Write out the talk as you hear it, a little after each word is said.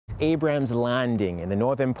Abraham's Landing in the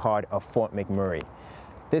northern part of Fort McMurray.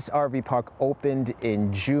 This RV park opened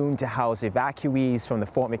in June to house evacuees from the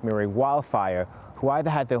Fort McMurray wildfire who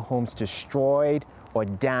either had their homes destroyed or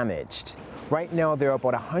damaged. Right now, there are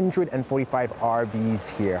about 145 RVs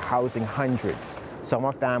here, housing hundreds. Some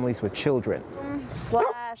are families with children.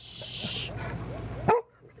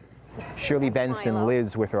 Shirley Benson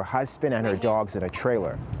lives with her husband and her dogs in a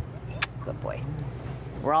trailer. Good boy.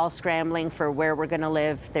 We're all scrambling for where we're going to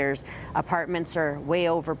live. There's apartments are way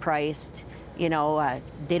overpriced. You know,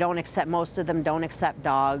 they don't accept, most of them don't accept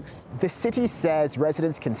dogs. The city says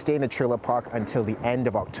residents can stay in the trailer park until the end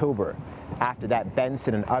of October. After that,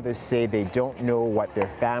 Benson and others say they don't know what their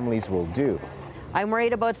families will do. I'm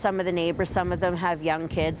worried about some of the neighbors. Some of them have young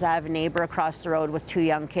kids. I have a neighbor across the road with 2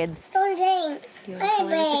 young kids. You want to color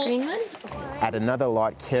with the green one? At another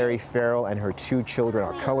lot, Carrie Farrell and her 2 children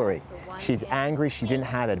are coloring. She's angry she didn't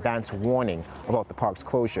have advance warning about the park's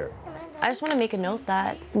closure. I just want to make a note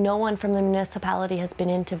that no one from the municipality has been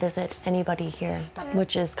in to visit anybody here,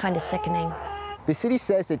 which is kind of sickening. The city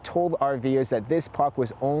says it told RVers that this park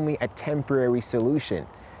was only a temporary solution.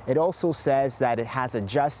 It also says that it has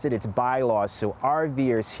adjusted its bylaws so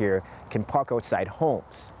RVers here can park outside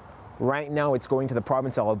homes. Right now, it's going to the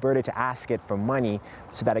province of Alberta to ask it for money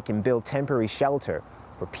so that it can build temporary shelter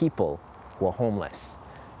for people who are homeless.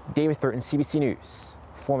 David Thurton, CBC News,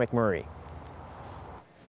 Fort McMurray.